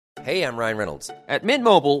Hey, I'm Ryan Reynolds. At Mint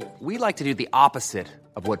Mobile, we like to do the opposite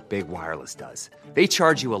of what Big Wireless does. They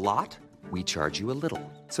charge you a lot, we charge you a little.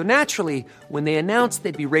 So naturally, when they announced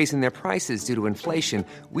they'd be raising their prices due to inflation,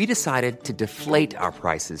 we decided to deflate our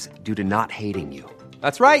prices due to not hating you.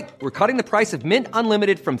 That's right. We're cutting the price of Mint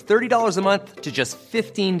Unlimited from $30 a month to just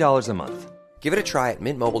 $15 a month. Give it a try at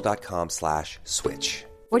mintmobile.com/switch.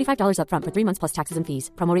 $45 up front for 3 months plus taxes and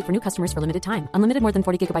fees. Promo rate for new customers for limited time. Unlimited more than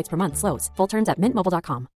 40 gigabytes per month. Slows full terms at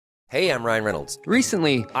mintmobile.com. Hey, I'm Ryan Reynolds.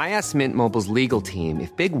 Recently, I asked Mint Mobile's legal team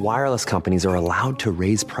if big wireless companies are allowed to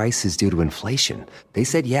raise prices due to inflation. They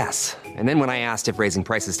said yes. And then when I asked if raising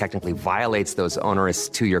prices technically violates those onerous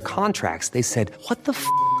 2-year contracts, they said, "What the f***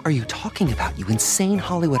 are you talking about, you insane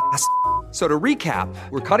Hollywood ass?" So to recap,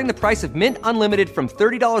 we're cutting the price of Mint Unlimited from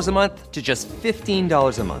 $30 a month to just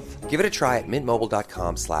 $15 a month. Give it a try at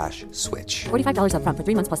mintmobile.com/switch. $45 up front for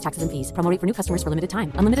 3 months plus taxes and fees. Promo rate for new customers for limited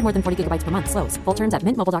time. Unlimited more than 40 gigabytes per month. Slows full terms at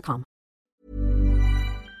mintmobile.com.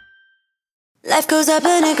 Life goes up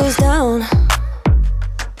and it goes down.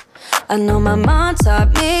 I know my mom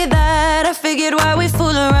taught me that. I figured why we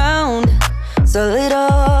fool around so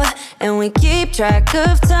little, and we keep track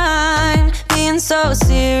of time, being so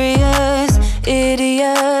serious,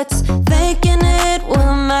 idiots, thinking it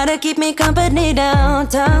will matter, keep me company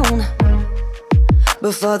downtown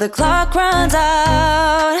before the clock runs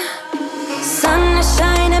out. Sun is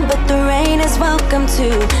shining, but the rain is welcome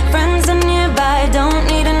too. Friends are nearby, don't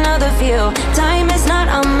need another view. Time is not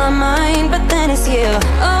on my mind, but then it's you.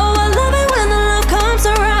 Oh, I love it when the love comes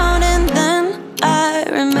around, and then I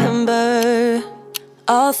remember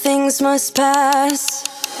all things must pass.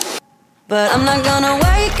 But I'm not gonna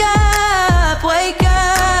wake up, wake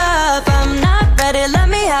up. I'm not ready, let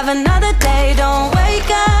me have another day. Don't wake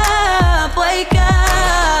up, wake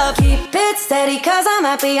up. Keep it steady, cause I'm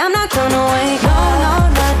happy, I'm not gonna wake up. No,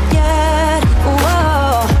 not yet,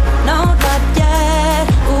 whoa. No, not yet,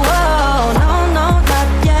 whoa. No, not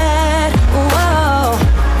yet, whoa.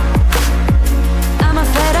 I'm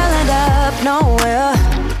afraid I'll end up nowhere.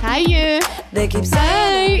 Hi, you. They keep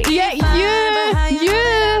saying, yeah, you.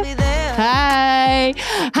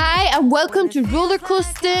 Hi, and welcome to Roller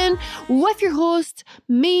Coasting with your host,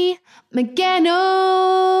 me,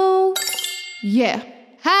 McGanno. Yeah.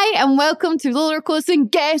 Hi, and welcome to Roller Coasting.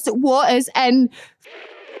 Guess what is in?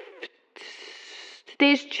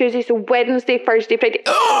 Today's Tuesday, so Wednesday, Thursday, Friday.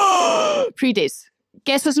 3 days.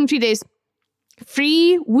 Guess what's in 3 days?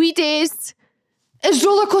 3 weekdays. Is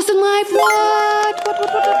Roller Coasting live? What?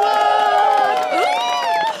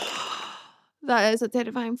 That is a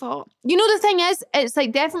terrifying thought. You know, the thing is, it's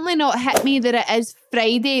like definitely not hit me that it is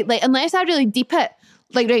Friday. Like, unless I really deep it,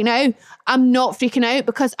 like right now, I'm not freaking out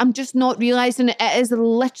because I'm just not realising it is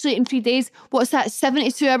literally in 3 days. What's that,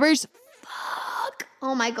 72 hours? Fuck.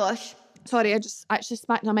 Oh my gosh. Sorry, I just actually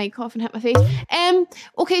smacked my mic off and hit my face.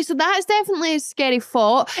 Okay, so that's definitely a scary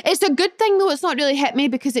thought. It's a good thing though, it's not really hit me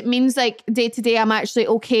because it means like day to day I'm actually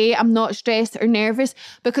okay. I'm not stressed or nervous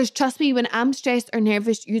because trust me, when I'm stressed or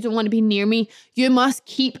nervous, you don't want to be near me. You must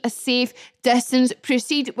keep a safe distance.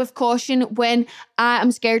 Proceed with caution when I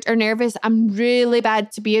am scared or nervous. I'm really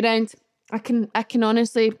bad to be around. I can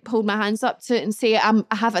honestly hold my hands up to it and say I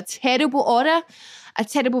have a terrible aura, a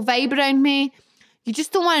terrible vibe around me. You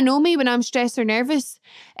just don't want to know me when I'm stressed or nervous.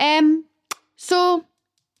 So,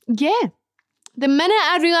 yeah. The minute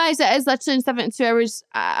I realise it is literally in 72 hours,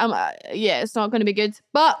 it's not going to be good.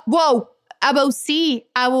 But, whoa, I will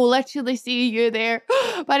literally see you there.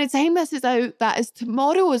 By the time this is out, that is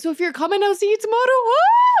tomorrow. So if you're coming, I'll see you tomorrow.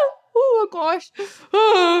 Oh my gosh.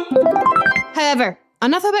 However,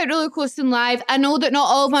 enough about roller coasting live. I know that not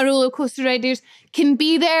all of my roller coaster riders can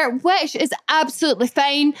be there, which is absolutely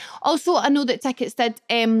fine. Also, I know that tickets did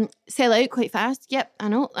sell out quite fast. Yep, I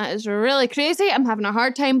know, that is really crazy. I'm having a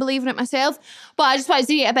hard time believing it myself. But I just want to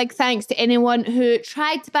say a big thanks to anyone who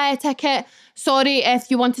tried to buy a ticket. Sorry if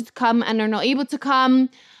you wanted to come and are not able to come.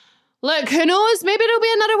 Look, who knows? Maybe there'll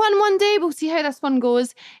be another one day. We'll see how this one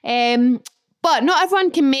goes. But not everyone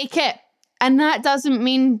can make it. And that doesn't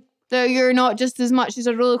mean that you're not just as much as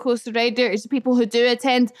a roller coaster rider as the people who do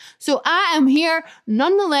attend. So I am here,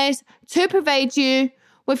 nonetheless, to provide you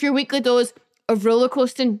with your weekly dose of roller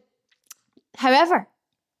coasting. However,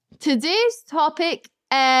 today's topic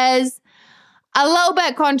is a little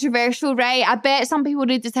bit controversial, right? I bet some people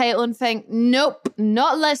read the title and think, nope,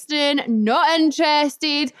 not listening, not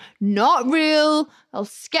interested, not real. I'll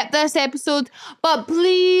skip this episode. But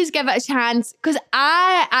please give it a chance because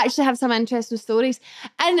I actually have some interesting stories.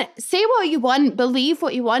 And say what you want, believe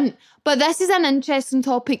what you want. But this is an interesting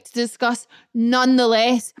topic to discuss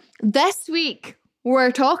nonetheless. This week,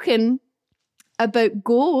 we're talking about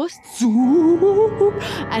ghosts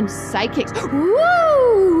and psychics.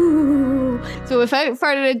 Woo! So without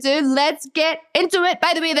further ado, let's get into it.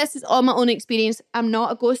 By the way, this is all my own experience. I'm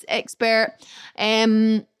not a ghost expert. I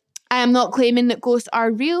am not claiming that ghosts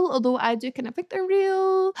are real, although I do kind of think they're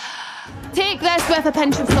real. Take this with a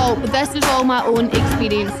pinch of salt, but this is all my own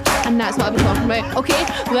experience, and that's what I'll be talking about. Okay,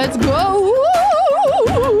 let's go.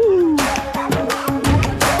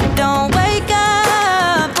 Don't wake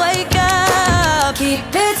up, keep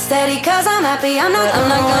it steady, cause I'm happy, I'm not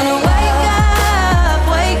gonna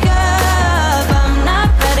wake up, I'm not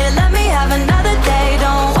ready, let me have another day.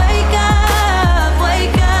 Don't wake up,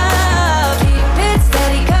 keep it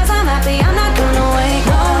steady, cause I'm happy, I'm not gonna wake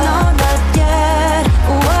up. No, not yet,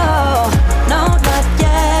 whoa, no, not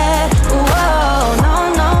yet, whoa,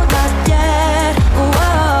 no, not yet,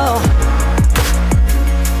 whoa,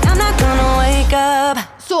 I'm not gonna wake up.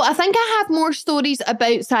 So I think I have more stories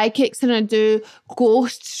about psychics than I do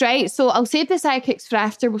ghosts, right? So I'll save the psychics for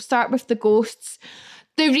after. We'll start with the ghosts.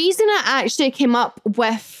 The reason I actually came up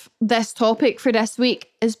with this topic for this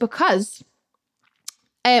week is because...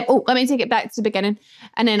 let me take it back to the beginning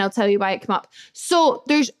and then I'll tell you why it came up. So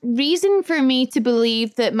there's reason for me to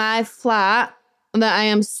believe that my flat that I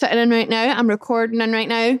am sitting in right now, I'm recording in right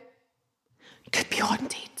now, could be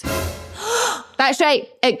haunted. That's right.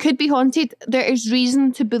 It could be haunted. There is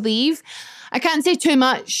reason to believe. I can't say too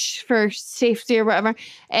much for safety or whatever.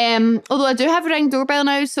 Although I do have a Ring doorbell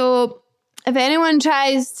now, so if anyone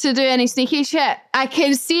tries to do any sneaky shit, I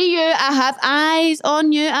can see you. I have eyes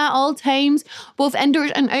on you at all times, both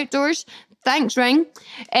indoors and outdoors. Thanks, Ring.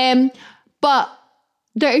 But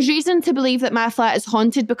there is reason to believe that my flat is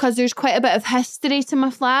haunted because there's quite a bit of history to my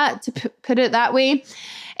flat, to put it that way.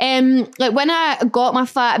 Like when I got my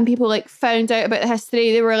flat and people like found out about the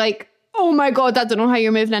history, they were like, oh my God, I don't know how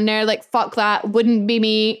you're moving in there. Like, fuck that. Wouldn't be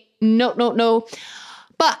me. No.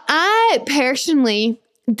 But I personally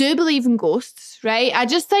do believe in ghosts, right? I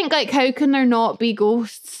just think like, how can there not be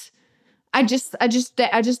ghosts? I just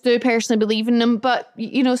do personally believe in them, but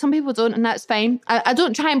you know, some people don't, and that's fine. I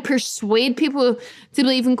don't try and persuade people to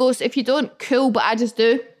believe in ghosts. If you don't, cool, but I just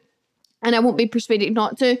do. And I won't be persuaded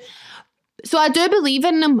not to. So I do believe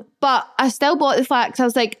in them, but I still bought the flat because I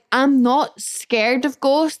was like, I'm not scared of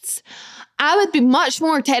ghosts. I would be much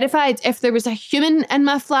more terrified if there was a human in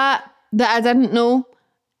my flat that I didn't know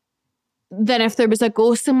than if there was a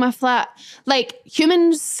ghost in my flat. Like,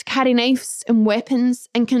 humans carry knives and weapons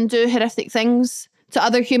and can do horrific things to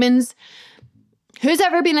other humans. Who's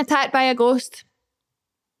ever been attacked by a ghost?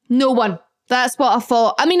 No one. That's what I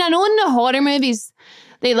thought. I mean, I know in the horror movies,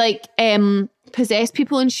 they like possess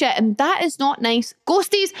people and shit, and that is not nice.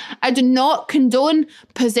 Ghosties, I do not condone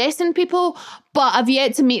possessing people, but I've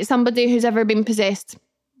yet to meet somebody who's ever been possessed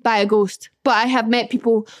by a ghost. But I have met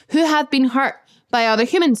people who have been hurt by other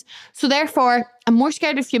humans. So therefore, I'm more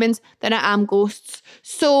scared of humans than I am ghosts.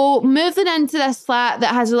 So moving into this flat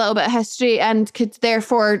that has a little bit of history and could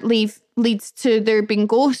therefore leads to there being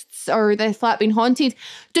ghosts or the flat being haunted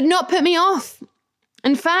did not put me off.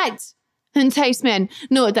 In fact, entice me in.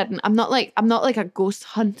 No, it didn't. I'm not like a ghost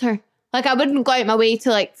hunter. Like, I wouldn't go out my way to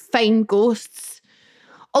like find ghosts.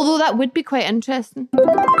 Although that would be quite interesting.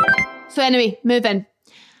 So anyway, move in.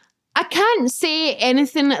 I can't say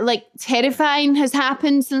anything like terrifying has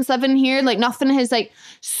happened since living here. Like, nothing has like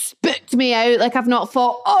spooked me out. Like, I've not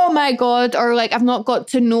thought, oh my God, or like I've not got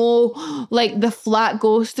to know like the flat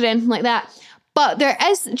ghost or anything like that. But there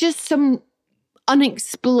is just some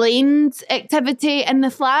unexplained activity in the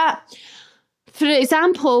flat. For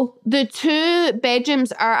example, the 2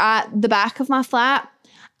 bedrooms are at the back of my flat,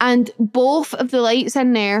 and both of the lights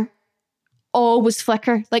in there always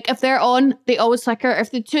flicker. Like, if they're on, they always flicker.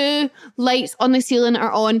 If the 2 lights on the ceiling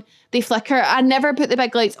are on, they flicker. I never put the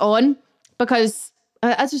big lights on because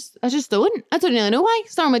I just don't. I don't really know why.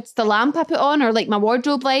 It's normally just the lamp I put on or like my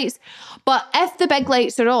wardrobe lights. But if the big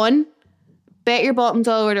lights are on, bet your bottom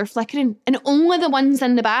dollar they're flickering. And only the ones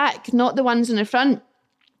in the back, not the ones in the front.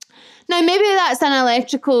 Now, maybe that's an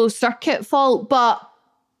electrical circuit fault, but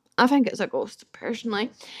I think it's a ghost,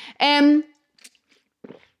 personally. I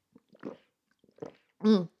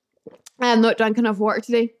have not drank enough water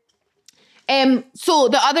today. So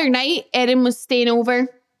the other night, Erin was staying over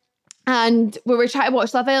and we were trying to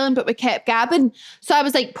watch Love Island, but we kept gabbing. So I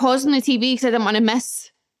was like pausing the TV because I didn't want to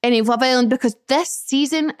miss any of Love Island because this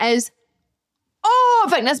season is, I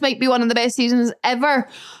think this might be one of the best seasons ever.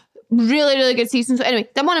 Really, really good season. So anyway,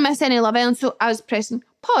 didn't want to miss any Love Island, so I was pressing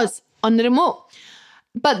pause on the remote.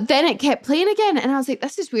 But then it kept playing again, and I was like,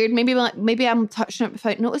 this is weird. Maybe I'm touching it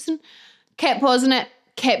without noticing. Kept pausing it,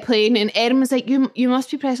 kept playing, and Erin was like, you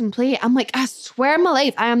must be pressing play. I'm like, I swear on my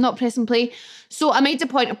life, I am not pressing play. So I made a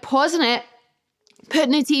point of pausing it,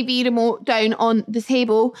 putting the TV remote down on the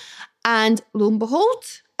table, and lo and behold,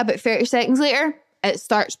 about 30 seconds later, it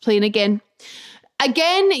starts playing again.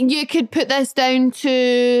 Again, you could put this down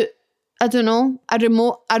to, I don't know, a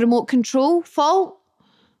remote control fault.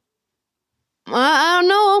 I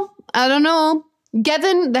don't know.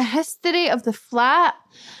 Given the history of the flat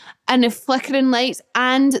and the flickering lights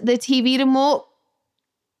and the TV remote,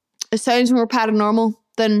 it sounds more paranormal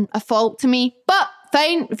than a fault to me. But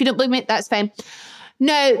fine, if you don't believe me, that's fine.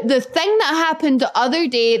 Now, the thing that happened the other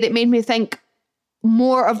day that made me think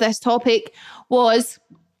more of this topic was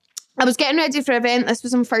I was getting ready for an event. This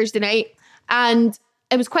was on Thursday night, and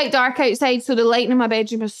it was quite dark outside, so the lighting in my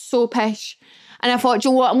bedroom was so pish. And I thought, you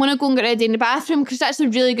know what, I'm going to go and get ready in the bathroom, because that's a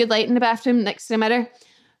really good light in the bathroom next to the mirror.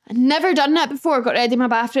 I'd never done that before, got ready in my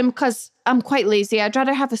bathroom, because I'm quite lazy. I'd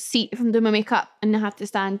rather have a seat if I'm doing my makeup and not have to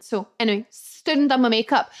stand. So anyway, stood and done my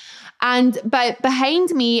makeup. And behind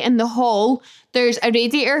me in the hall, there's a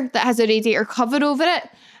radiator that has a radiator cover over it.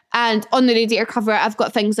 And on the radiator cover, I've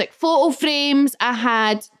got things like photo frames. I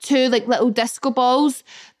had 2 like little disco balls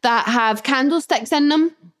that have candlesticks in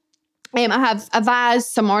them. I have a vase,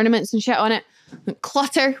 some ornaments and shit on it.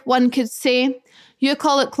 Clutter, one could say. You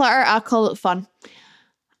call it clutter, I call it fun.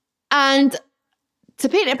 And to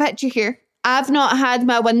paint a picture here, I've not had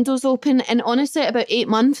my windows open in honestly about 8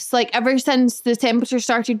 months. Like ever since the temperature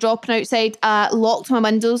started dropping outside, I locked my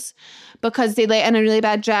windows because they let in a really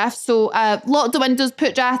bad draft. So locked the windows,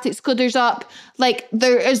 put draft excluders up. Like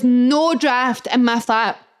there is no draft in my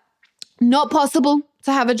flat. Not possible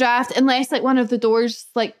to have a draft unless like one of the doors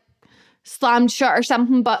like slammed shut or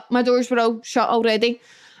something, but my doors were all shut already.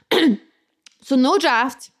 So no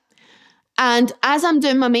draft. And as I'm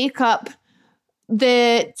doing my makeup,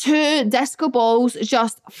 the 2 disco balls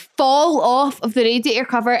just fall off of the radiator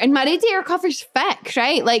cover, and my radiator cover's thick,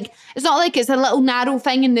 right? Like it's not like it's a little narrow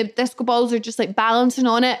thing and the disco balls are just like balancing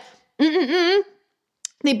on it.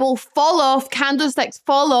 They both fall off, candlesticks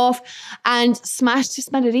fall off and smash to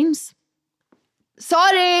smithereens.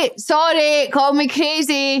 Sorry, call me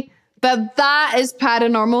crazy, but that is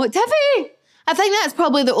paranormal activity. I think that's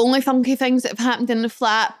probably the only funky things that have happened in the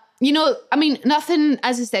flat. You know, I mean, nothing,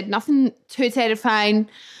 as I said, nothing too terrifying,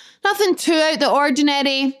 nothing too out of the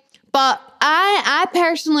ordinary. But I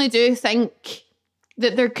personally do think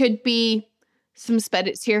that there could be some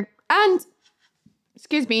spirits here. And,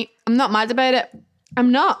 excuse me, I'm not mad about it.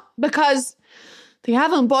 I'm not, because they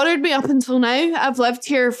haven't bothered me up until now. I've lived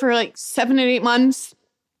here for like 7 or 8 months.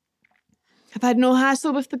 I've had no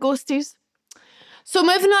hassle with the ghosties. So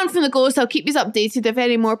moving on from the ghosts, I'll keep you updated if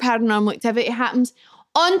any more paranormal activity happens.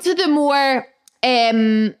 On to the more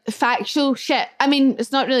factual shit. I mean,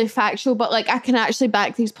 it's not really factual, but like I can actually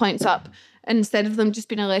back these points up instead of them just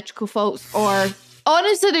being electrical faults. Or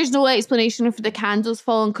honestly, there's no explanation for the candles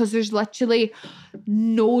falling because there's literally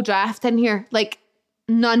no draft in here. Like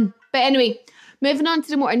none. But anyway, moving on to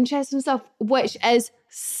the more interesting stuff, which is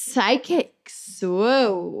psychics.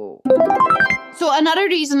 So another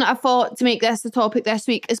reason I thought to make this the topic this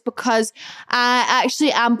week is because I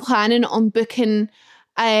actually am planning on booking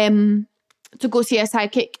to go see a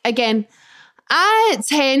psychic again. I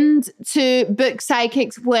tend to book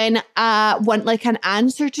psychics when I want like an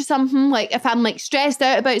answer to something. Like if I'm like stressed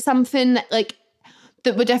out about something like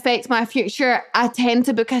that would affect my future, I tend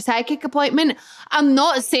to book a psychic appointment. I'm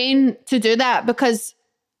not saying to do that, because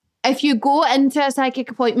if you go into a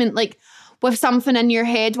psychic appointment like with something in your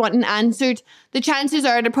head wanting answered, the chances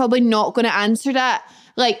are they're probably not going to answer that.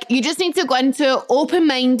 Like, you just need to go into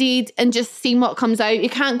open-minded and just see what comes out. You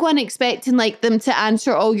can't go in expecting like them to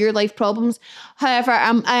answer all your life problems. However,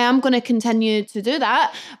 I am going to continue to do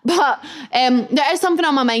that. But there is something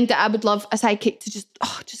on my mind that I would love a psychic to just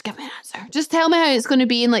give me an answer. Just tell me how it's going to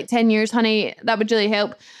be in like 10 years, honey. That would really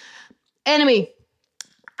help. Anyway,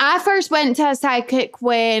 I first went to a psychic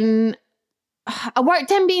when I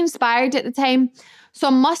worked in Be Inspired at the time. So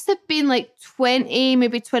I must have been like 20,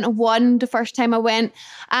 maybe 21 the first time I went.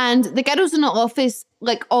 And the girls in the office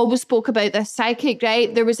like always spoke about this psychic,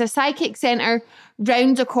 right? There was a psychic centre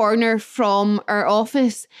round the corner from our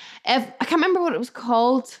office. I can't remember what it was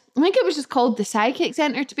called. I think it was just called the Psychic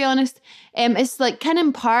Centre, to be honest. It's like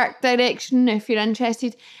Kinnan Park direction if you're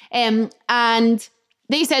interested. And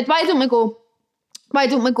they said, why don't we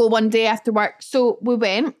go one day after work? So we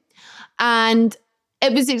went, and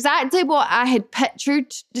it was exactly what I had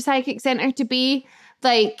pictured the Psychic Centre to be,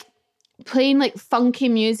 like playing like funky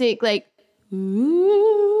music, like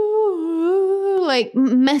ooh, like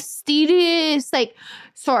mysterious, like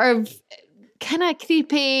sort of kind of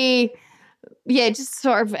creepy, just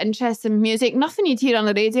sort of interesting music. Nothing you'd hear on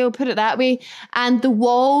the radio, put it that way. And the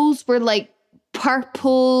walls were like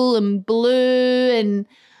purple and blue, and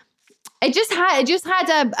it just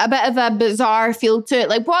had a bit of a bizarre feel to it.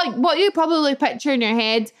 Like what you probably picture in your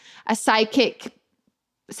head a psychic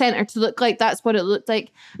centre to look like, that's what it looked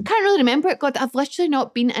like. I can't really remember it. God, I've literally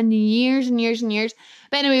not been in years and years and years.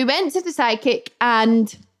 But anyway, we went to the psychic,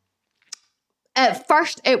 and at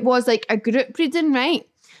first it was like a group reading, right?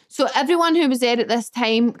 So everyone who was there at this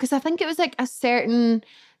time, because I think it was like a certain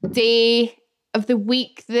day of the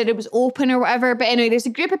week that it was open or whatever. But anyway, there's a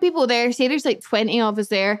group of people there. Say there's like 20 of us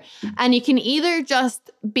there. And you can either just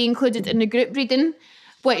be included in the group reading,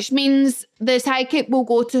 which means the psychic will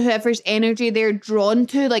go to whoever's energy they're drawn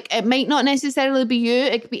to. Like, it might not necessarily be you.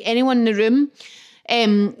 It could be anyone in the room.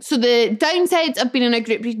 So the downside of being in a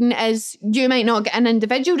group reading is you might not get an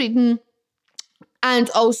individual reading. And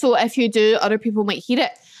also, if you do, other people might hear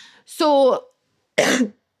it. So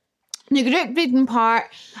the group reading part,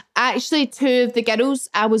 actually 2 of the girls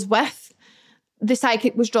I was with, the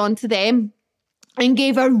psychic was drawn to them and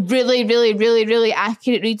gave a really, really, really, really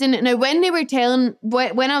accurate reading. Now, when they were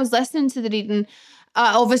when I was listening to the reading,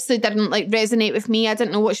 obviously didn't like resonate with me. I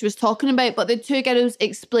didn't know what she was talking about, but the 2 girls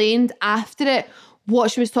explained after it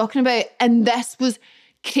what she was talking about, and this was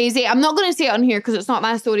crazy. I'm not going to say it on here because it's not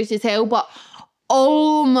my story to tell, but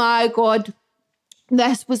oh my God,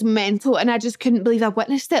 this was mental, and I just couldn't believe I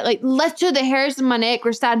witnessed it. Like, literally the hairs on my neck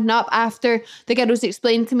were standing up after the girls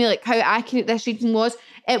explained to me like how accurate this reading was.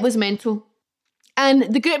 It was mental. And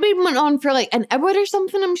the group reading went on for like an hour or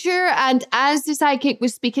something, I'm sure. And as the psychic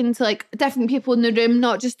was speaking to like different people in the room,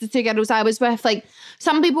 not just the 2 girls I was with, like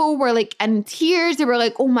some people were like in tears. They were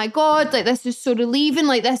like, oh my God, like this is so relieving.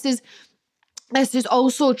 Like this is all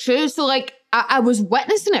so true. So like I was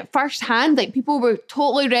witnessing it firsthand. Like people were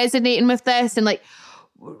totally resonating with this and like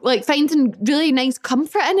finding really nice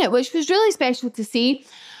comfort in it, which was really special to see.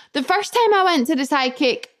 The first time I went to the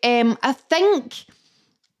psychic, I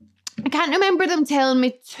can't remember them telling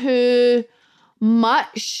me too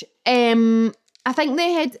much. I think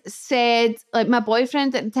they had said, like, my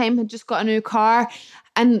boyfriend at the time had just got a new car,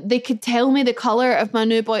 and they could tell me the colour of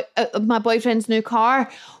my boyfriend's new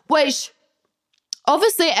car, which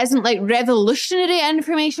obviously isn't like revolutionary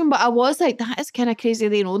information, but I was like, that is kind of crazy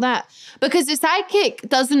they know that. Because the psychic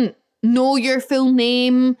doesn't know your full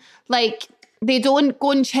name. Like, they don't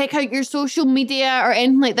go and check out your social media or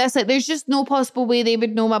anything like this. Like, there's just no possible way they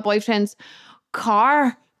would know my boyfriend's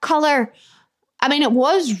car colour. I mean, it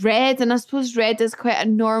was red, and I suppose red is quite a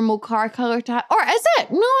normal car colour to have. Or is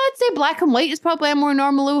it? No, I'd say black and white is probably a more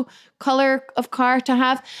normal colour of car to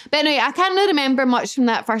have. But anyway, I can't really remember much from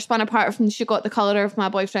that first one apart from she got the colour of my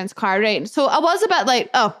boyfriend's car, right? So I was a bit like,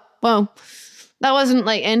 oh, well, that wasn't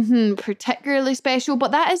like anything particularly special, but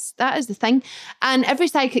that is the thing. And every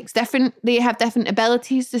psychic's different. They have different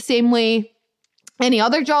abilities the same way any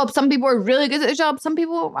other job. Some people are really good at their job. Some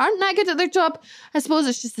people aren't that good at their job. I suppose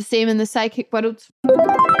it's just the same in the psychic world.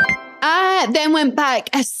 I then went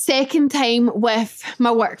back a second time with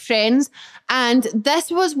my work friends. And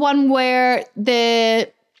this was one where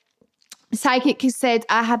the psychic said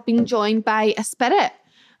I had been joined by a spirit.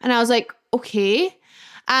 And I was like, okay.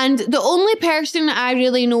 And the only person I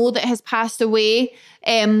really know that has passed away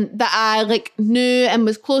that I like knew and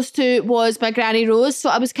was close to was my Granny Rose. So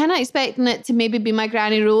I was kind of expecting it to maybe be my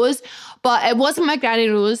Granny Rose, but it wasn't my Granny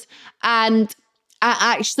Rose. And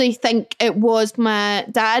I actually think it was my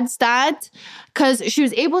dad's dad, because she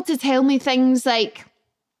was able to tell me things like,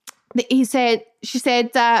 she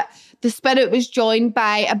said that the spirit was joined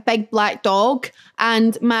by a big black dog,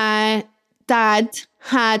 and my dad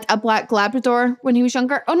had a black Labrador when he was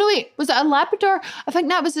younger. Oh no, wait, was it a Labrador? I think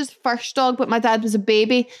that was his first dog, but my dad was a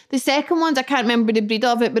baby. The second one, I can't remember the breed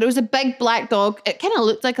of it, but it was a big black dog. It kind of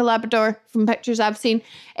looked like a Labrador from pictures I've seen.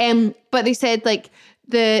 But they said like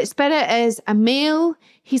the spirit is a male.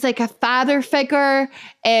 He's like a father figure.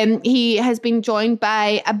 He has been joined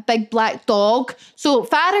by a big black dog. So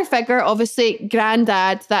father figure, obviously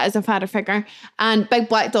granddad, that is a father figure. And big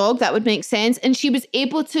black dog, that would make sense. And she was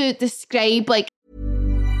able to describe like...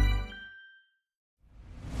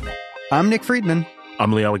 I'm Nick Friedman.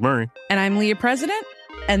 I'm Lee Alec Murray. And I'm Leah President.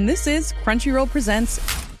 And this is Crunchyroll Presents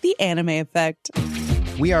The Anime Effect.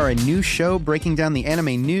 We are a new show breaking down the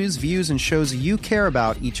anime news, views, and shows you care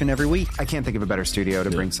about each and every week. I can't think of a better studio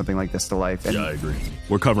to bring something like this to life. And yeah, I agree.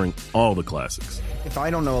 We're covering all the classics. If I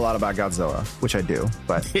don't know a lot about Godzilla, which I do,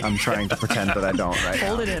 but I'm trying to pretend that I don't right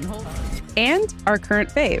Hold it in. And our current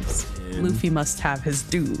faves. Luffy must have his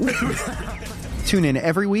due. Tune in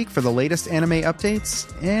every week for the latest anime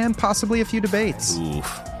updates and possibly a few debates.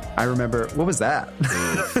 Oof. I remember, what was that?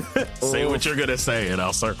 Say what you're going to say and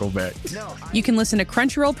I'll circle back. You can listen to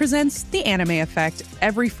Crunchyroll Presents The Anime Effect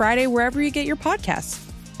every Friday wherever you get your podcasts.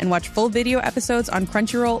 And watch full video episodes on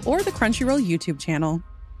Crunchyroll or the Crunchyroll YouTube channel.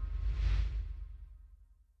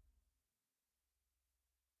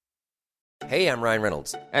 Hey, I'm Ryan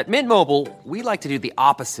Reynolds. At Mint Mobile, we like to do the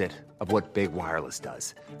opposite of what Big Wireless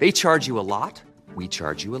does. They charge you a lot, we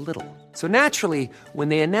charge you a little. So naturally, when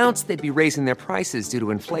they announced they'd be raising their prices due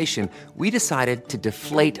to inflation, we decided to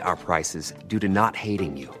deflate our prices due to not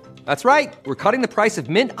hating you. That's right. We're cutting the price of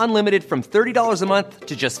Mint Unlimited from $30 a month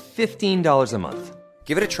to just $15 a month.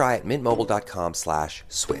 Give it a try at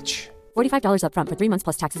mintmobile.com/switch. $45 up front for 3 months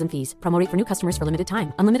plus taxes and fees. Promo rate for new customers for limited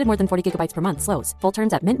time. Unlimited more than 40 gigabytes per month. Slows full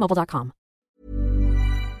terms at mintmobile.com.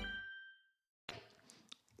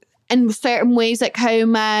 In certain ways, like how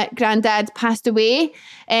my granddad passed away,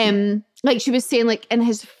 like she was saying, like in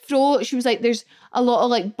his throat, she was like, there's a lot of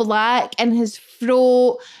like black in his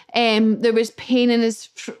throat. There was pain in his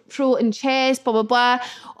throat and chest, blah, blah, blah.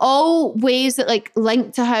 All ways that like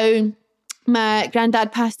linked to how my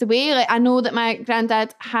granddad passed away. Like I know that my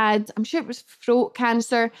granddad had, I'm sure it was throat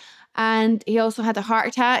cancer, and he also had a heart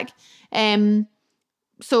attack.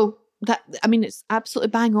 So that, I mean, it's absolutely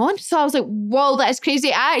bang on. So I was like, whoa, that is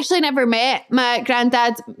crazy. I actually never met my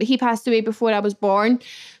granddad. He passed away before I was born.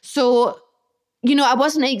 So, you know, I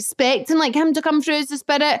wasn't expecting like him to come through as a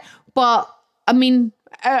spirit, but I mean,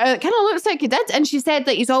 it kind of looks like he did. And she said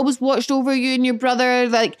that he's always watched over you and your brother.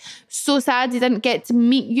 Like, so sad he didn't get to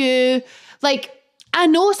meet you. Like, I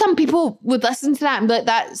know some people would listen to that and be like,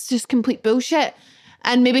 that's just complete bullshit.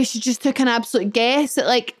 And maybe she just took an absolute guess at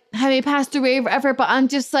like how he passed away or whatever. But I'm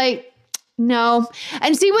just like, no.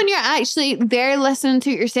 And see, when you're actually there listening to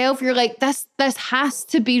it yourself, you're like, this has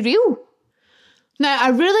to be real. Now,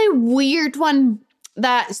 a really weird one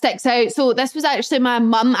that sticks out. So this was actually my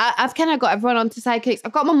mum. I've kind of got everyone onto psychics. I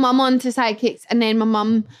got my mum onto psychics, and then my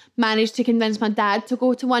mum managed to convince my dad to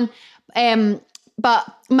go to one.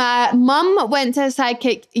 But my mum went to a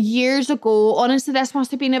psychic years ago. Honestly, this must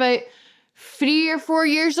have been about 3 or 4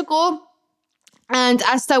 years ago. And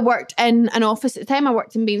I still worked in an office at the time. I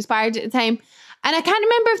worked in Be Inspired at the time. And I can't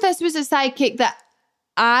remember if this was a psychic that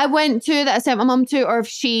I went to, that I sent my mum to, or if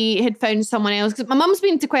she had found someone else. Because my mum's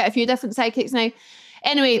been to quite a few different psychics now.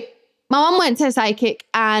 Anyway, my mum went to a psychic,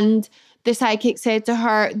 and the psychic said to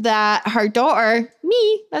her that her daughter,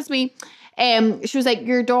 that's me, she was like,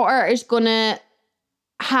 your daughter is going to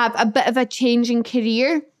have a bit of a change in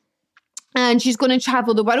career, and she's going to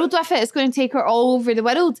travel the world with it. It's going to take her all over the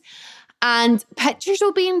world. And pictures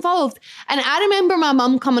will be involved. And I remember my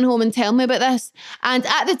mum coming home and telling me about this. And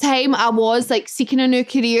at the time, I was like seeking a new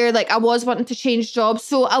career. Like I was wanting to change jobs.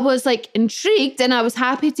 So I was like intrigued, and I was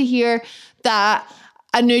happy to hear that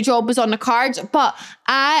a new job was on the cards. But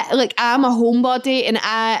I'm a homebody, and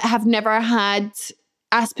I have never had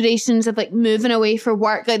aspirations of like moving away for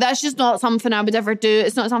work. Like that's just not something I would ever do.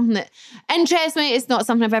 It's not something that interests me. It's not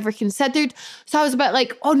something I've ever considered. So I was a bit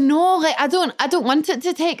like, oh no, like I don't want it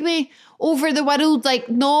to take me over the world. Like,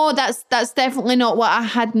 no, that's definitely not what I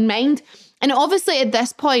had in mind. And obviously at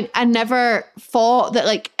this point, I never thought that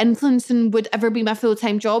like influencing would ever be my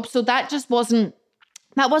full-time job. So that wasn't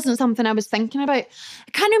something I was thinking about.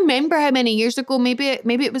 I can't remember how many years ago. Maybe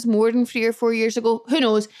it was more than 3 or 4 years ago. Who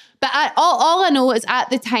knows? But all I know is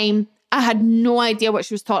at the time, I had no idea what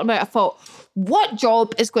she was talking about. I thought, what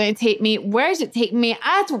job is going to take me? Where is it taking me?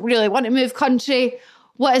 I don't really want to move country.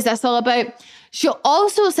 What is this all about? She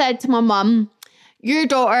also said to my mum, your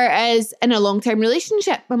daughter is in a long-term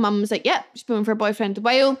relationship. My mum was like, yeah, she's been with her boyfriend a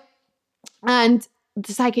while. And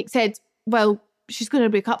the psychic said, well, she's going to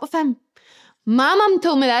break up with him. My mum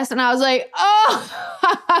told me this, and I was like, oh.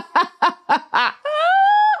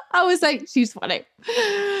 I was like, she's funny.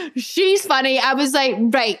 She's funny. I was like,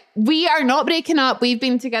 right, we are not breaking up. We've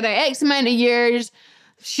been together X amount of years.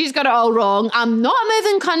 She's got it all wrong. I'm not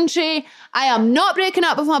moving country. I am not breaking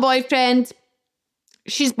up with my boyfriend.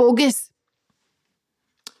 She's bogus.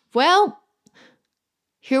 Well,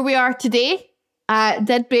 here we are today. I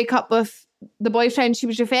did break up with the boyfriend she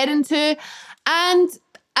was referring to, and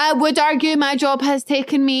I would argue my job has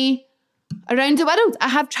taken me around the world. I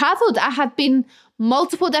have travelled. I have been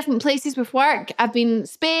multiple different places with work. I've been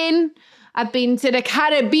Spain. I've been to the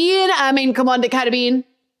Caribbean. I mean, come on, the Caribbean.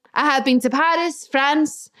 I have been to Paris,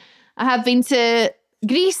 France. I have been to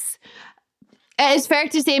Greece. It is fair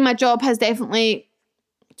to say my job has definitely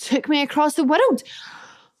took me across the world.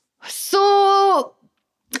 So,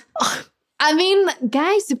 I mean,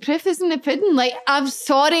 guys, the proof is in the pudding. Like, I'm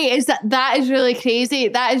sorry, that is really crazy.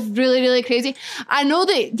 That is really, really crazy. I know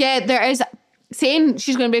that, yeah, there is saying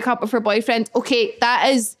she's going to break up with her boyfriend. Okay, that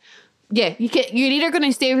is, yeah, you're either going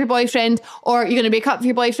to stay with your boyfriend or you're going to break up with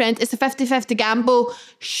your boyfriend. It's a 50-50 gamble.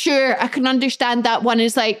 Sure, I can understand that one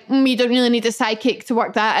is like, you don't really need a sidekick to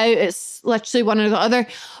work that out. It's literally one or the other.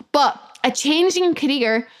 But a change in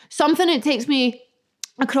career, something that takes me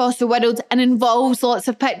across the world and involves lots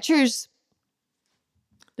of pictures.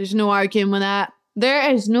 There's no arguing with that.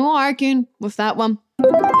 There is no arguing with that one.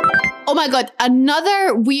 Oh my God,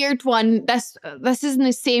 another weird one. This is in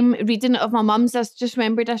the same reading of my mum's. I just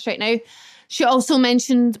remembered this right now. She also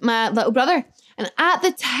mentioned my little brother. And at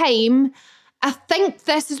the time, I think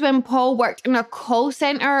this is when Paul worked in a call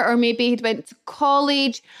centre, or maybe he'd went to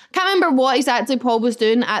college. Can't remember what exactly Paul was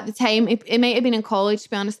doing at the time. It might have been in college, to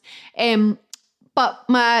be honest. But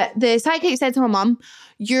the psychic said to my mum,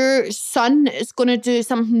 your son is going to do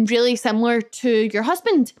something really similar to your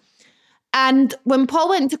husband. And when Paul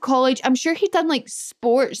went to college, I'm sure he'd done like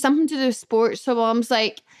sports, something to do with sports. So Mom's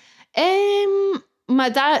like, my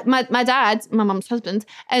dad, my mum's husband,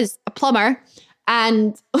 is a plumber.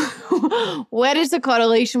 And where is the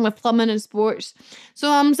correlation with plumbing and sports? So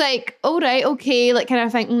Mom's like, all right, okay, like kind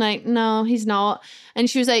of thinking like, no, he's not. And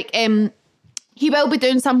she was like, he will be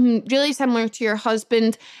doing something really similar to your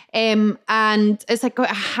husband. And it's like a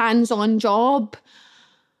hands-on job.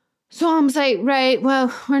 So I was like, right,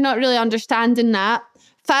 well, we're not really understanding that.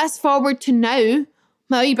 Fast forward to now,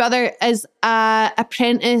 my wee brother is an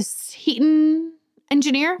apprentice heating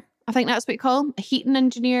engineer. I think that's what you call him. A heating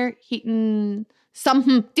engineer, heating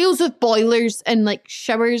something. Deals with boilers and like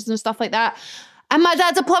showers and stuff like that. And my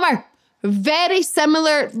dad's a plumber. Very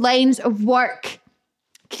similar lines of work.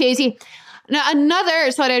 Crazy. Now I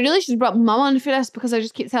really should have brought Mum on for this because I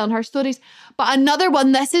just keep telling her stories. But another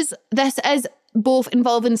one, this is both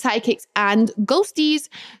involving psychics and ghosties.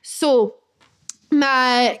 So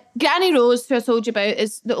my Granny Rose, who I told you about,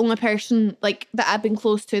 is the only person like that I've been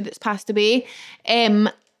close to that's passed away.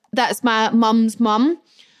 That's my mum's mum.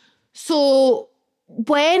 So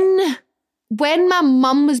when my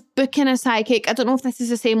mum was booking a psychic, I don't know if this is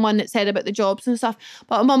the same one that said about the jobs and stuff,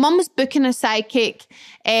 but when my mum was booking a psychic,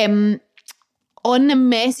 on the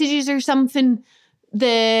messages or something,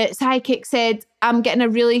 the psychic said, I'm getting a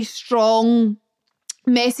really strong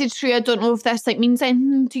message for you. I don't know if this like means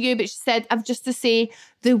anything to you, but she said, I've just to say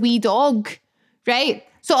the wee dog, right?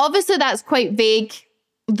 So obviously that's quite vague,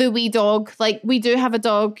 the wee dog. Like, we do have a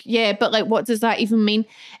dog, yeah, but like, what does that even mean?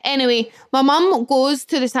 Anyway, my mum goes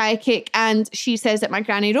to the psychic and she says that my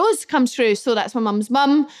Granny Rose comes through. So that's my mum's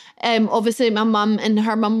mum. Obviously my mum and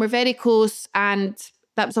her mum were very close, and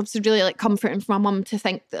that was obviously really like comforting for my mum to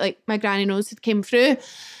think that like my Granny Rose had came through.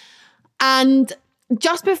 And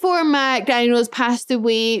just before my Granny Rose passed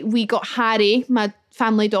away, we got Harry, my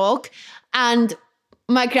family dog. And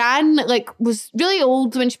my gran like was really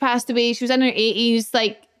old when she passed away. She was in her 80s,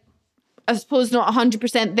 like I suppose not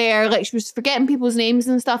 100% there. Like, she was forgetting people's names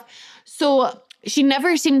and stuff. So she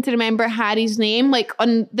never seemed to remember Harry's name. Like,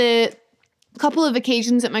 on the couple of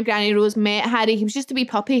occasions that my Granny Rose met Harry, he was just a wee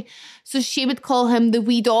puppy. So she would call him the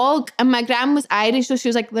wee dog. And my gran was Irish, so she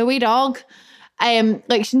was like, the wee dog.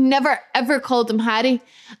 Like, she never ever called him Harry.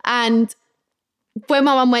 And when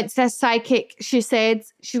my mum went to this psychic, she said,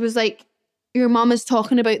 she was like, your mum is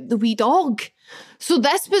talking about the wee dog. So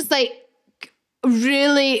this was like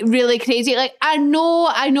really, really crazy. Like, I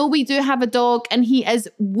know we do have a dog and he is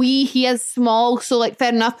wee, he is small, so like fair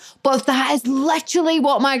enough. But that is literally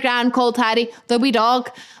what my gran called Harry, the wee dog.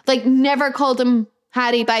 Like, never called him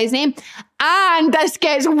Harry by his name. And this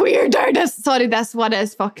gets weirder. This one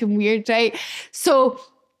is fucking weird, right? So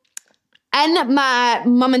in my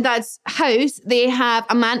mum and dad's house, they have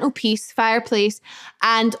a mantelpiece, fireplace,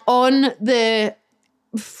 and on the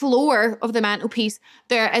floor of the mantelpiece,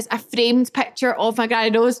 there is a framed picture of my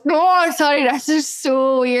Granny Rose. No, sorry, this is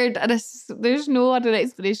so weird. There's no other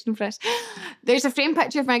explanation for this. There's a framed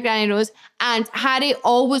picture of my Granny Rose, and Harry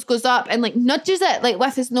always goes up and like nudges it, like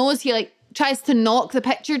with his nose. He like tries to knock the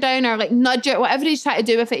picture down or like nudge it, whatever he's trying to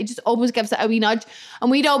do with it. He just always gives it a wee nudge. And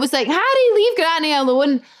we'd always like, Harry, leave Granny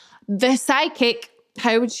alone. The psychic,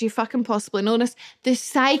 how would she fucking possibly know this? The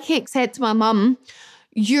psychic said to my mum,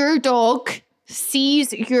 your dog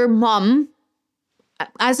sees your mum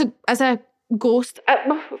as a ghost.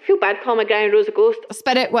 I feel bad calling my Granny Rose a ghost, a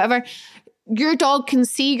spirit, whatever. Your dog can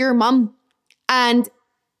see your mum, and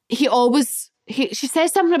she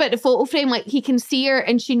says something about the photo frame, like he can see her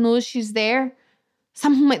and she knows she's there,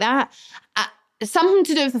 something like that. Something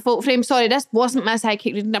to do with the photo frame. Sorry, this wasn't my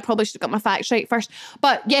psychic reading. I probably should have got my facts right first.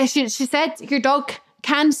 But yeah, she said your dog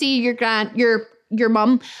can see your your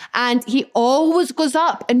mum. And he always goes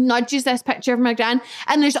up and nudges this picture of my gran.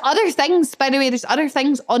 And there's other things, by the way, there's other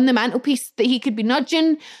things on the mantelpiece that he could be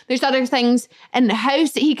nudging. There's other things in the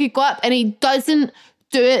house that he could go up, and he doesn't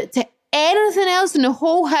do it to anything else in the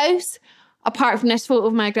whole house apart from this photo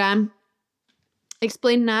of my gran.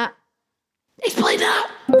 Explain that. Explain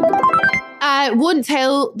that. I won't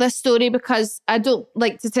tell this story because I don't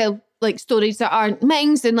like to tell like stories that aren't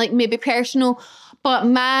mine and like maybe personal. But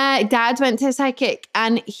my dad went to a psychic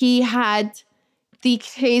and he had the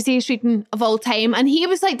craziest reading of all time. And he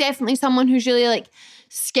was like definitely someone who's really like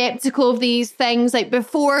skeptical of these things. Like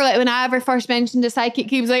before, like when I ever first mentioned a psychic,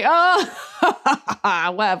 he was like,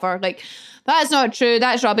 oh, whatever. Like, that's not true.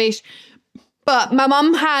 That's rubbish. But my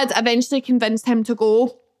mum had eventually convinced him to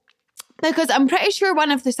go, because I'm pretty sure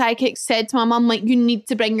one of the psychics said to my mum, like, you need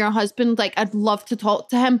to bring your husband. Like, I'd love to talk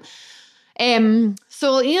to him.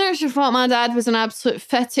 So either she thought my dad was an absolute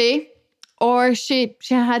fitty, or she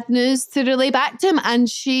had news to relay back to him, and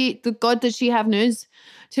God, did she have news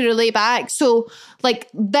to relay back. So like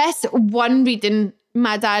this one reading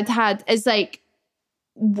my dad had is like,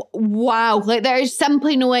 wow, like there is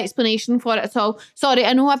simply no explanation for it at all. Sorry,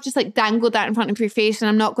 I know I've just like dangled that in front of your face and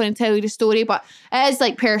I'm not going to tell you the story, but it is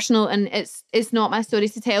like personal and it's not my story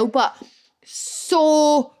to tell, but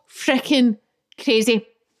so freaking crazy.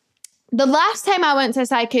 The last time I went to a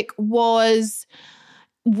psychic was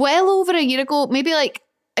well over a year ago, maybe like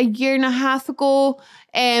a year and a half ago.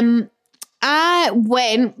 I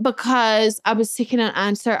went because I was seeking an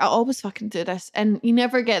answer. I always fucking do this and you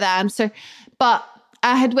never get the answer. But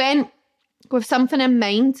I had went with something in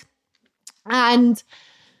mind, and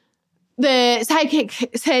the psychic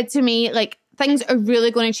said to me, like, things are really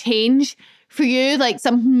going to change for you. Like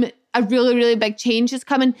a really, really big change is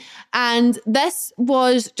coming. And this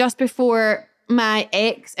was just before my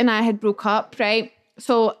ex and I had broke up, right?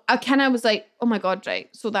 So I kind of was like, oh my God, right.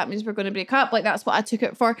 So that means we're going to break up. Like, that's what I took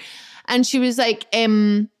it for. And she was like,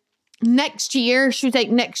 next year,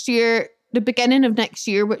 the beginning of next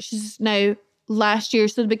year, which is now last year,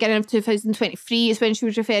 so the beginning of 2023 is when she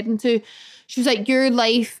was referring to. She was like, your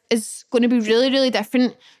life is going to be really, really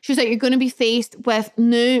different. She was like, you're going to be faced with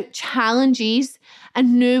new challenges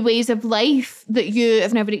and new ways of life that you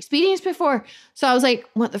have never experienced before. So I was like,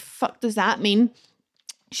 what the fuck does that mean?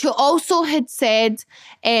 She also had said,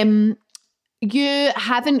 you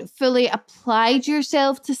haven't fully applied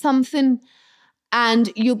yourself to something and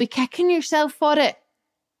you'll be kicking yourself for it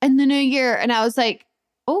in the new year. And I was like,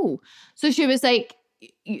 oh. So she was like,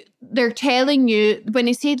 they're telling you, when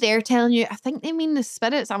they say they're telling you, I think they mean the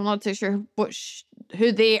spirits. I'm not too sure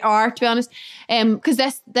who they are, to be honest. Because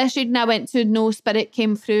this reading I went to, no spirit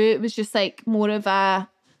came through. It was just like more of a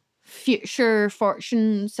future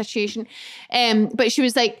fortune situation. But she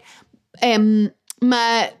was like,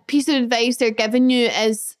 my piece of advice they're giving you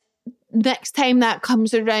is next time that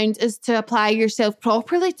comes around is to apply yourself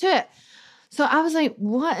properly to it. So I was like,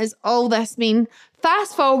 what does all this mean?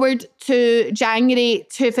 Fast forward to January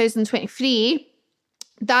 2023.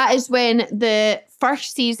 That is when the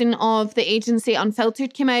first season of The Agency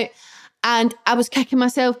Unfiltered came out. And I was kicking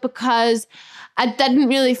myself because I didn't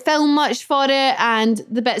really film much for it. And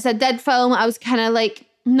the bits I did film, I was kind of like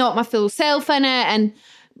not my full self in it. And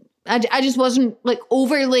I just wasn't like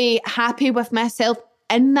overly happy with myself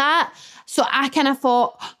in that. So I kind of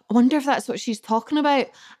thought, I wonder if that's what she's talking about.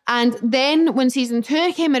 And then when season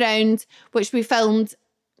 2 came around, which we filmed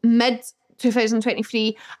mid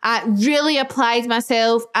 2023, I really applied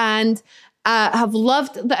myself and I have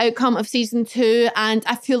loved the outcome of season 2. And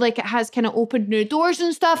I feel like it has kind of opened new doors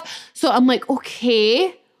and stuff. So I'm like,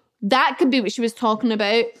 okay, that could be what she was talking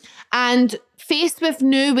about. And faced with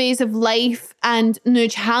new ways of life and new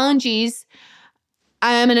challenges,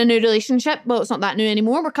 I am in a new relationship. Well, it's not that new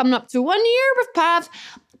anymore. We're coming up to 1 year with Pav.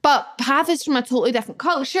 But Pav is from a totally different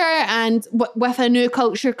culture. And with a new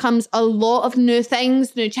culture comes a lot of new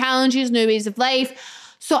things, new challenges, new ways of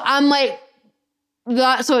life. So I'm like,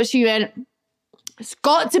 that's what she meant. It's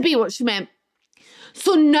got to be what she meant.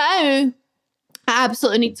 So now I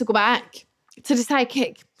absolutely need to go back to the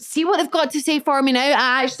psychic, see what they've got to say for me now.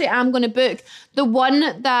 I actually am going to book the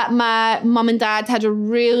one that my mum and dad had a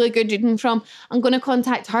really good reading from. I'm going to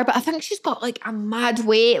contact her, but I think she's got like a mad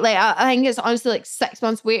wait. Like I think it's honestly like 6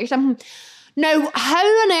 months wait or something. Now, how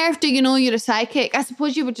on earth do you know you're a psychic? I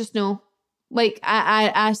suppose you would just know. Like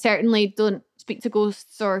I certainly don't speak to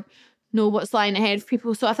ghosts or know what's lying ahead for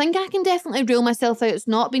people. So I think I can definitely rule myself out as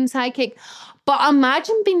not being psychic. But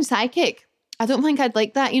imagine being psychic. I don't think I'd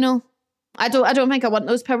like that, you know. I don't think I want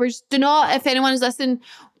those powers. Do not, if anyone is listening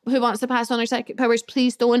who wants to pass on their psychic powers,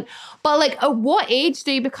 please don't. But like, at what age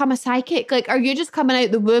do you become a psychic? Like, are you just coming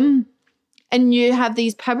out the womb and you have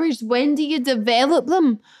these powers. When do you develop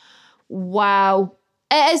them? Wow.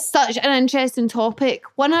 It is such an interesting topic.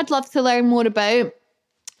 One I'd love to learn more about.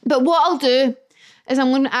 But what I'll do is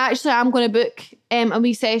I'm going to book a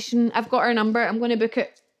wee session. I've got her number. I'm going to book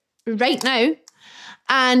it right now.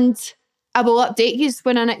 And I will update you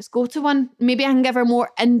when I next go to one. Maybe I can give her a more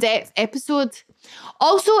in-depth episode.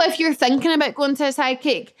 Also, if you're thinking about going to a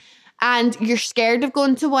psychic and you're scared of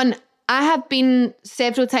going to one, I have been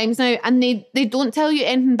several times now and they don't tell you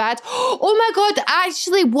anything bad. Oh my God,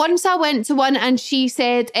 actually, once I went to one and she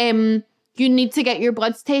said, you need to get your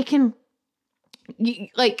bloods taken.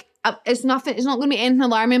 It's not going to be anything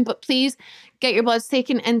alarming, but please get your bloods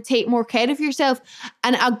taken and take more care of yourself.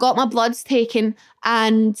 And I got my bloods taken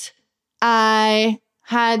and I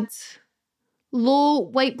had low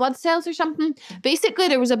white blood cells or something. Basically,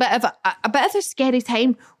 there was a bit of a scary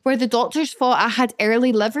time where the doctors thought I had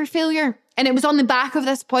early liver failure, and it was on the back of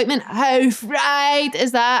this appointment. How fried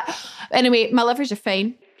is that? Anyway, my livers are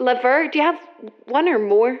fine. Liver? Do you have one or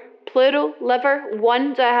more? Plural, liver,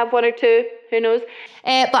 one? Do I have one or two? Who knows?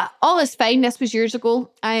 But all is fine. This was years ago.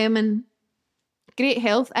 I am in great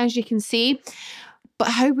health, as you can see. But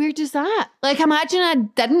how weird is that? Like, imagine I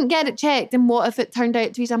didn't get it checked, and what if it turned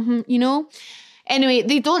out to be something, you know? Anyway,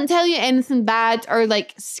 they don't tell you anything bad or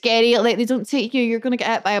like scary. Like, they don't say to you, you're going to get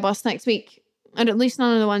hit by a bus next week. Or at least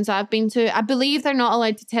none of the ones I've been to. I believe they're not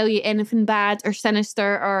allowed to tell you anything bad or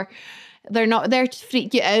sinister, or they're not there to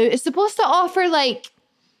freak you out. It's supposed to offer like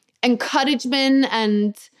encouragement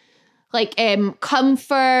and like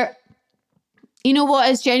comfort. You know what?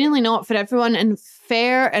 It's genuinely not for everyone, and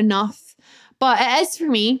fair enough. But it is for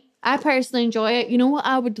me. I personally enjoy it. You know what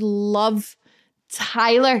I would love?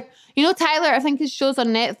 Tyler. You know Tyler, I think his show's on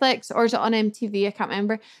Netflix, or is it on MTV? I can't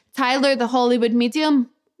remember. Tyler, the Hollywood Medium.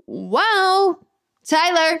 Wow.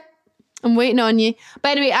 Tyler, I'm waiting on you.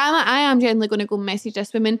 But anyway, I am generally going to go message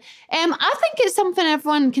this woman. I think it's something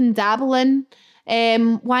everyone can dabble in.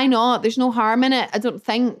 Why not? There's no harm in it, I don't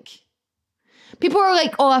think. People are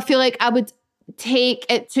like, oh, I feel like I would take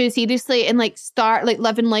it too seriously and like start like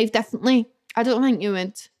living life differently. I don't think you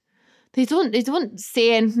would. They don't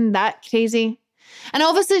say anything that crazy. And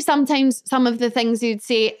obviously sometimes some of the things you'd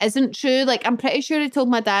say isn't true. Like, I'm pretty sure he told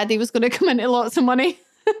my dad he was going to come into lots of money.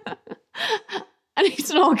 And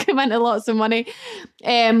he's not come into lots of money.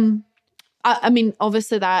 I mean,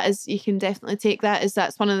 obviously that is, you can definitely take that as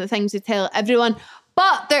that's one of the things you tell everyone.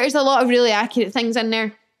 But there's a lot of really accurate things in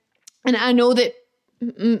there. And I know that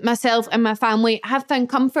myself and my family have found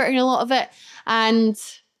comfort in a lot of it, and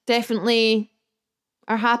definitely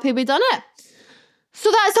are happy we done it. So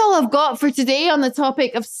that's all I've got for today on the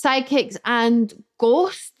topic of psychics and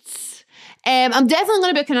ghosts. I'm definitely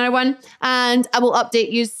going to book another one, and I will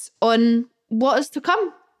update you on what is to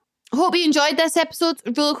come. Hope you enjoyed this episode.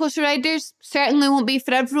 Rollercoaster Riders certainly won't be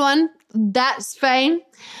for everyone. That's fine.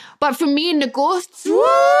 But for me and the ghosts, woo,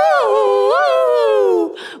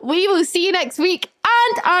 we will see you next week.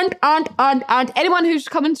 And anyone who's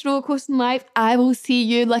coming to Rollercoasting Live, I will see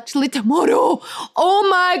you literally tomorrow. Oh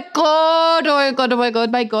my God,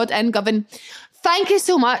 and Govan. Thank you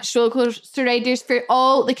so much, Rollercoaster Riders, for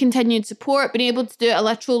all the continued support. Being able to do a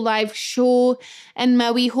literal live show in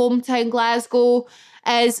my wee hometown, Glasgow,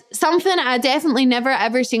 is something I definitely never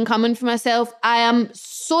ever seen coming for myself. I am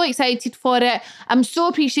so excited for it. I'm so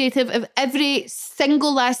appreciative of every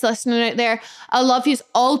single last listener out there. I love you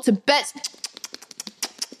all to bits.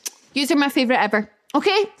 Yous are my favourite ever.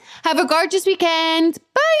 Okay? Have a gorgeous weekend.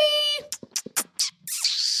 Bye!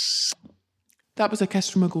 That was a kiss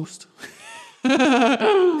from a ghost.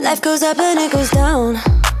 Life goes up and it goes down.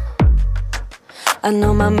 I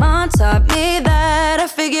know my mom taught me that. I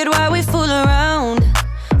figured why we fool around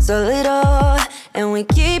so little, and we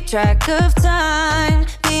keep track of time,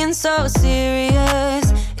 being so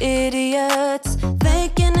serious, idiots,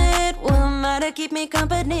 thinking it will matter, keep me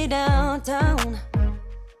company downtown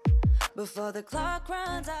before the clock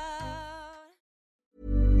runs out.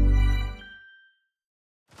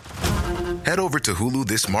 Head over to Hulu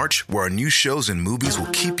this March, where our new shows and movies will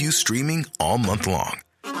keep you streaming all month long.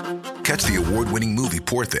 Catch the award-winning movie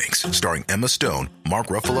Poor Things, starring Emma Stone, Mark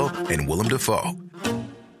Ruffalo, and Willem Dafoe.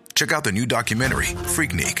 Check out the new documentary,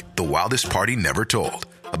 Freaknik, The Wildest Party Never Told,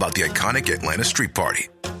 about the iconic Atlanta Street Party.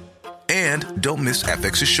 And don't miss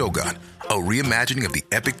FX's Shogun, a reimagining of the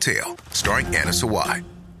epic tale, starring Anna Sawai.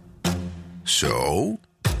 So,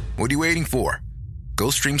 what are you waiting for? Go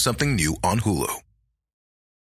stream something new on Hulu.